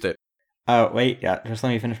have you used it? Oh, wait, yeah, just let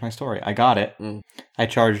me finish my story. I got it. I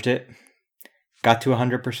charged it, got to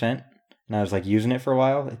 100%, and I was like using it for a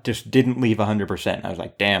while. It just didn't leave 100%. I was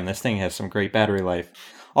like, damn, this thing has some great battery life.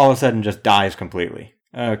 All of a sudden, just dies completely.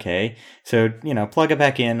 Okay, so, plug it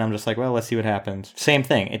back in. I'm just like, well, let's see what happens. Same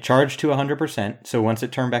thing. It charged to 100%, so once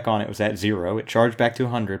it turned back on, it was at 0. It charged back to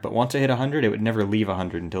 100, but once it hit 100, it would never leave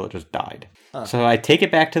 100 until it just died. Huh. So I take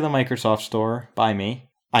it back to the Microsoft store by me.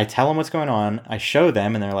 I tell them what's going on. I show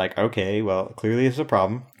them, and they're like, okay, well, clearly this is a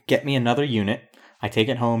problem. Get me another unit. I take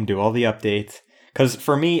it home, do all the updates. Because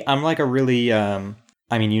for me, I'm like a really, I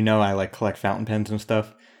like collect fountain pens and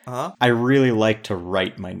stuff. Uh-huh. I really like to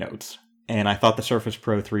write my notes. And I thought the Surface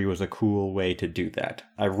Pro 3 was a cool way to do that.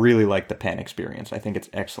 I really like the pen experience. I think it's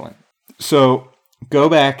excellent. So, go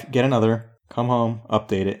back, get another, come home,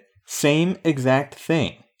 update it. Same exact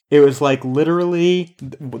thing. It was like literally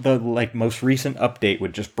the most recent update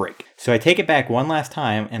would just break. So I take it back one last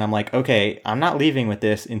time and I'm like, okay, I'm not leaving with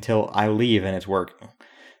this until I leave and it's working.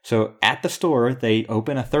 So at the store, they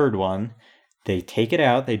open a third one. They take it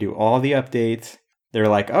out. They do all the updates. They're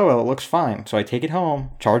like, oh, well, it looks fine. So I take it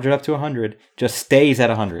home, charge it up to 100, just stays at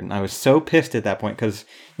 100. And I was so pissed at that point because,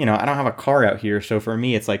 I don't have a car out here. So for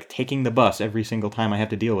me, it's like taking the bus every single time I have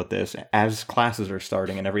to deal with this as classes are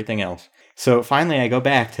starting and everything else. So finally, I go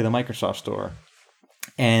back to the Microsoft store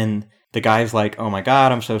and the guy's like, oh my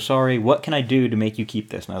God, I'm so sorry. What can I do to make you keep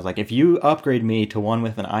this? And I was like, if you upgrade me to one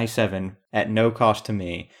with an i7 at no cost to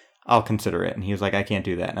me, I'll consider it. And he was like, I can't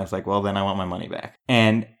do that. And I was like, well, then I want my money back.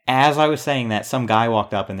 And as I was saying that, some guy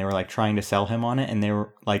walked up and they were like trying to sell him on it. And they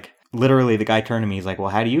were like, literally the guy turned to me. He's like, well,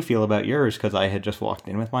 how do you feel about yours? Because I had just walked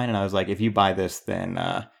in with mine. And I was like, if you buy this, then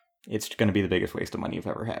it's going to be the biggest waste of money you've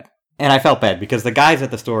ever had. And I felt bad because the guys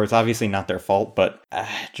at the store, it's obviously not their fault, but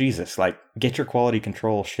Jesus, get your quality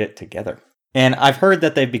control shit together. And I've heard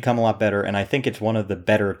that they've become a lot better. And I think it's one of the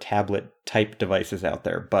better tablet type devices out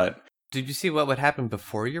there, but... Did you see what would happen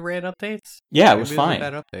before you ran updates? Yeah, it was fine. It was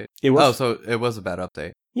a bad update. It was. Oh, so it was a bad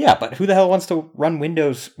update. Yeah, but who the hell wants to run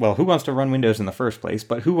Windows? Well, who wants to run Windows in the first place?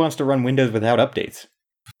 But who wants to run Windows without updates?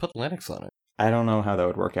 Put Linux on it. I don't know how that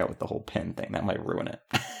would work out with the whole pen thing. That might ruin it.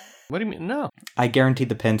 What do you mean? No. I guarantee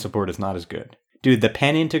the pen support is not as good. Dude, the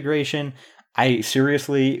pen integration, I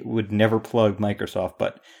seriously would never plug Microsoft,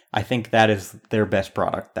 but I think that is their best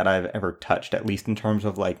product that I've ever touched, at least in terms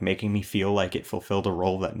of making me feel like it fulfilled a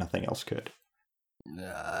role that nothing else could.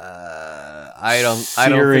 I don't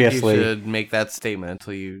think you should make that statement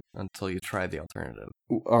until you try the alternative.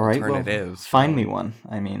 All right, well, find me one.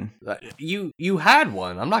 I mean, you had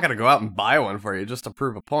one. I'm not gonna go out and buy one for you just to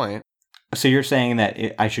prove a point. So you're saying that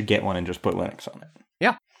I should get one and just put Linux on it?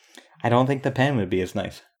 Yeah. I don't think the pen would be as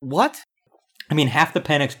nice. What? I mean, half the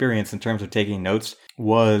pen experience in terms of taking notes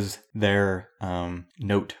was their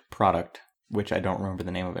Note product, which I don't remember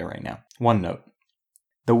the name of it right now. OneNote.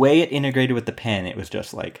 The way it integrated with the pen, it was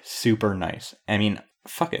just super nice. I mean,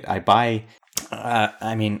 fuck it. I buy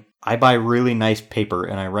really nice paper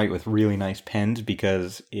and I write with really nice pens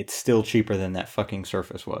because it's still cheaper than that fucking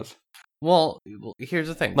Surface was. Well, here's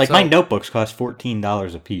the thing. My notebooks cost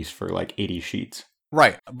 $14 a piece for 80 sheets.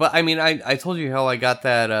 Right, but I mean, I told you how I got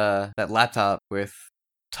that laptop with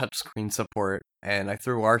touchscreen support, and I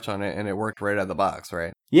threw Arch on it, and it worked right out of the box,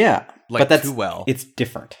 right? Yeah, but that's too well. It's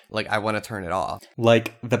different. I want to turn it off.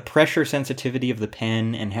 The pressure sensitivity of the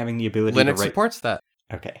pen and having the ability Linux to write... supports that.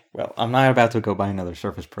 Okay, well, I'm not about to go buy another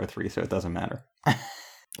Surface Pro 3, so it doesn't matter.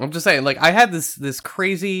 I'm just saying, I had this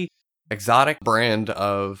crazy exotic brand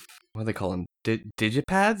of, what do they call them?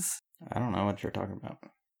 Digipads? I don't know what you're talking about.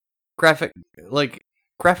 Graphic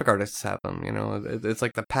artists have them, it's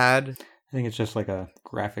like the pad. I think it's just like a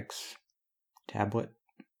graphics tablet.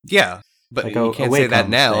 Yeah, but you can't say that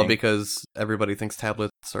now thing. because everybody thinks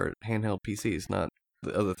tablets are handheld PCs, not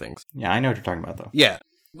the other things. Yeah, I know what you're talking about, though. Yeah,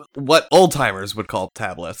 what old-timers would call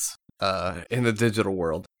tablets in the digital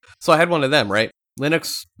world. So I had one of them, right?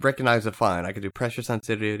 Linux recognized it fine. I could do pressure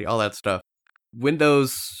sensitivity, all that stuff.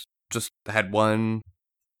 Windows just had one...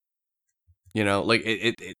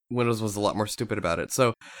 Windows was a lot more stupid about it.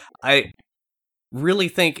 So I really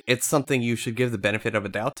think it's something you should give the benefit of a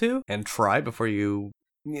doubt to and try before you,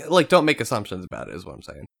 don't make assumptions about it, is what I'm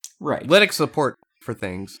saying. Right. Linux support for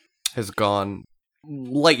things has gone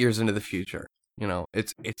light years into the future. You know,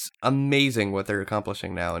 it's amazing what they're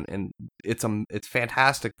accomplishing now, and it's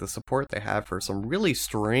fantastic the support they have for some really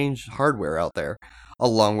strange hardware out there,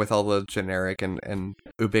 along with all the generic and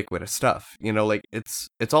ubiquitous stuff. You know, like it's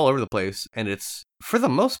all over the place, and it's for the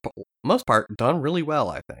most part done really well,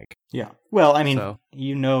 I think. Yeah. Well, I mean, So-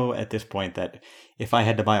 you know at this point that if I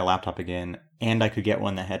had to buy a laptop again and I could get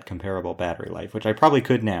one that had comparable battery life, which I probably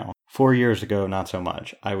could now, 4 years ago, not so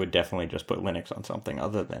much, I would definitely just put Linux on something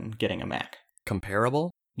other than getting a Mac.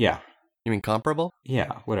 Comparable? Yeah. You mean comparable?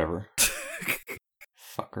 Yeah, whatever.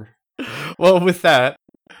 Fucker. Well, with that,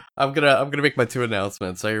 I'm gonna make my 2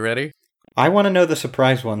 announcements. Are you ready? I want to know the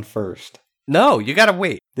surprise one first. No, you gotta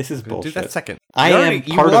wait. This is bullshit. Do that second. I You am already, part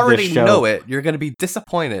you of this already show. know it. You're gonna be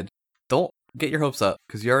disappointed. Don't get your hopes up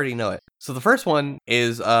because you already know it. So the first one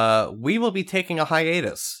is we will be taking a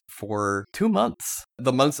hiatus for 2 months.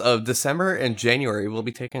 The months of December and January we'll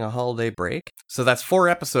be taking a holiday break. So that's 4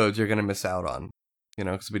 episodes you're gonna miss out on. You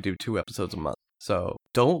know, because we do 2 episodes a month. So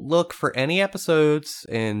don't look for any episodes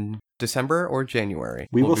in December or January.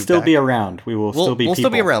 We will still be around. We'll still be We'll still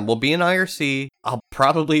be people. around. We'll be in IRC. I'll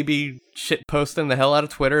probably be shit posting the hell out of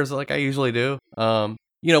Twitters like I usually do.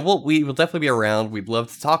 You know, we will definitely be around. We'd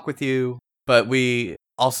love to talk with you, but we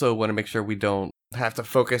also want to make sure we don't have to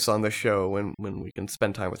focus on the show when we can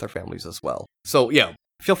spend time with our families as well. So yeah,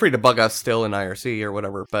 feel free to bug us still in IRC or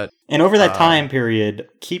whatever. But And over that time period,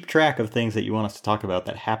 keep track of things that you want us to talk about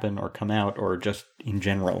that happen or come out or just in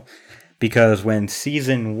general. Because when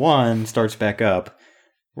season 1 starts back up,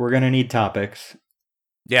 we're going to need topics.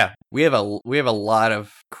 yeah, we have a lot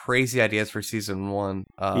of crazy ideas for season 1.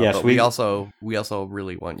 Yes, but we also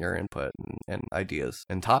really want your input and ideas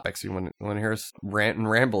and topics you want to hear us rant and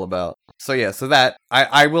ramble about. So yeah, so that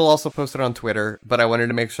I will also post it on Twitter, but I wanted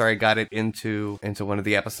to make sure I got it into one of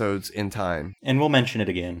the episodes in time. And we'll mention it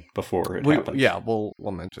again before it happens. Yeah, we'll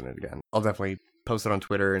mention it again. I'll definitely post it on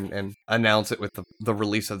Twitter and announce it with the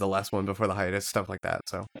release of the last one before the hiatus, stuff like that.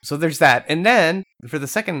 So there's that. And then for the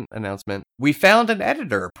second announcement, we found an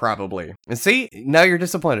editor, probably. And see, now you're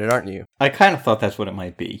disappointed, aren't you? I kind of thought that's what it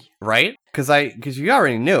might be. Right? Because you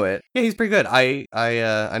already knew it. Yeah, he's pretty good. I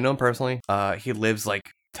know him personally. He lives like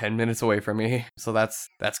 10 minutes away from me, so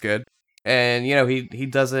that's good. And you know, he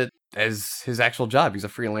does it as his actual job. He's a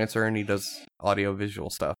freelancer and he does audio visual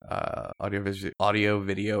stuff, audio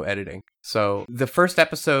video editing. So the first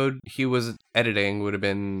episode he was editing would have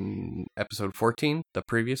been episode 14, the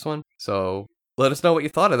previous one. So let us know what you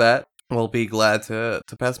thought of that. We'll be glad to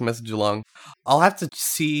pass the message along. I'll have to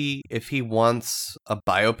see if he wants a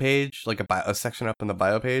bio page, like a section up in the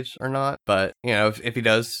bio page or not. But, you know, if he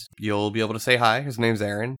does, you'll be able to say hi. His name's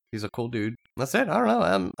Aaron. He's a cool dude. That's it. I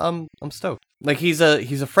don't know. I'm stoked. Like he's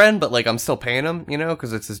a friend, but like I'm still paying him, you know,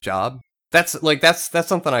 because it's his job. That's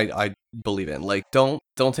something I believe in. Like don't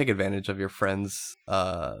take advantage of your friends'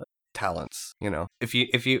 talents, you know. If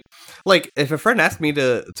you like, if a friend asked me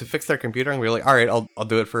to fix their computer and we're like, all right, I'll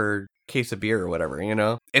do it for a case of beer or whatever, you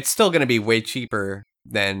know, it's still going to be way cheaper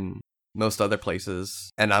than most other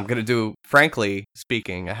places, and I'm going to do, frankly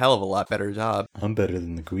speaking, a hell of a lot better job. I'm better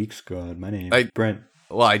than the Greek squad. My name is Brent.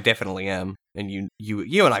 Well, I definitely am, and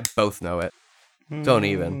you and I both know it. Don't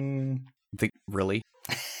even think. Really?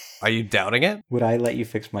 Are you doubting it? Would I let you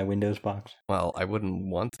fix my Windows box? Well, I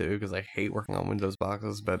wouldn't want to because I hate working on Windows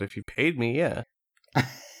boxes. But if you paid me, yeah,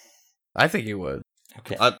 I think you would.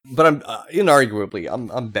 Okay. But I'm inarguably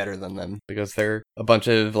I'm better than them because they're a bunch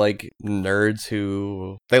of like nerds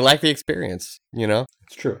who they lack the experience. You know,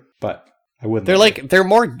 It's true, but I wouldn't. they're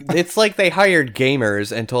more. It's like they hired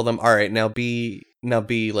gamers and told them, all right, now be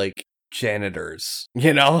like janitors,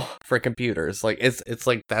 you know, for computers. Like it's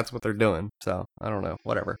like that's what they're doing. So I don't know,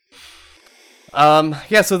 whatever.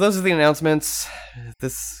 Yeah, so those are the announcements.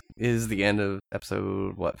 This is the end of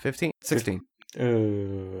episode 15? 16. I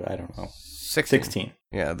don't know. 16.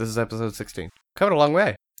 Yeah, this is episode 16. Coming a long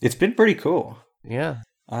way. It's been pretty cool. Yeah.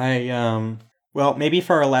 Well, maybe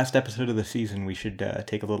for our last episode of the season, we should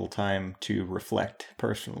take a little time to reflect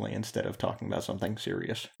personally instead of talking about something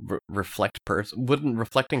serious. Wouldn't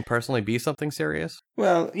reflecting personally be something serious?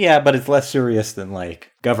 Well, yeah, but it's less serious than,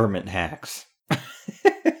 like, government hacks.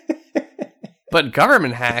 But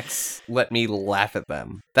government hacks let me laugh at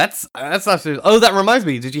them. That's not serious. Oh, that reminds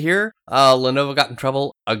me. Did you hear? Lenovo got in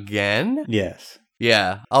trouble again? Yes.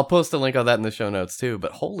 Yeah, I'll post a link on that in the show notes too.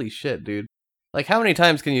 But holy shit, dude. Like, how many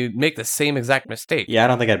times can you make the same exact mistake? Yeah, I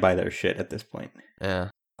don't think I'd buy their shit at this point. Yeah.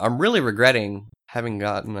 I'm really regretting having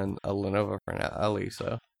gotten a Lenovo for an Ellie,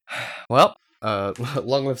 so. Well,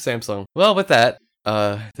 long live Samsung. Well, with that,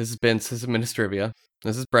 this has been Sysadministrivia.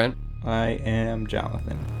 This is Brent. I am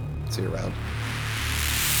Jonathan. See you around.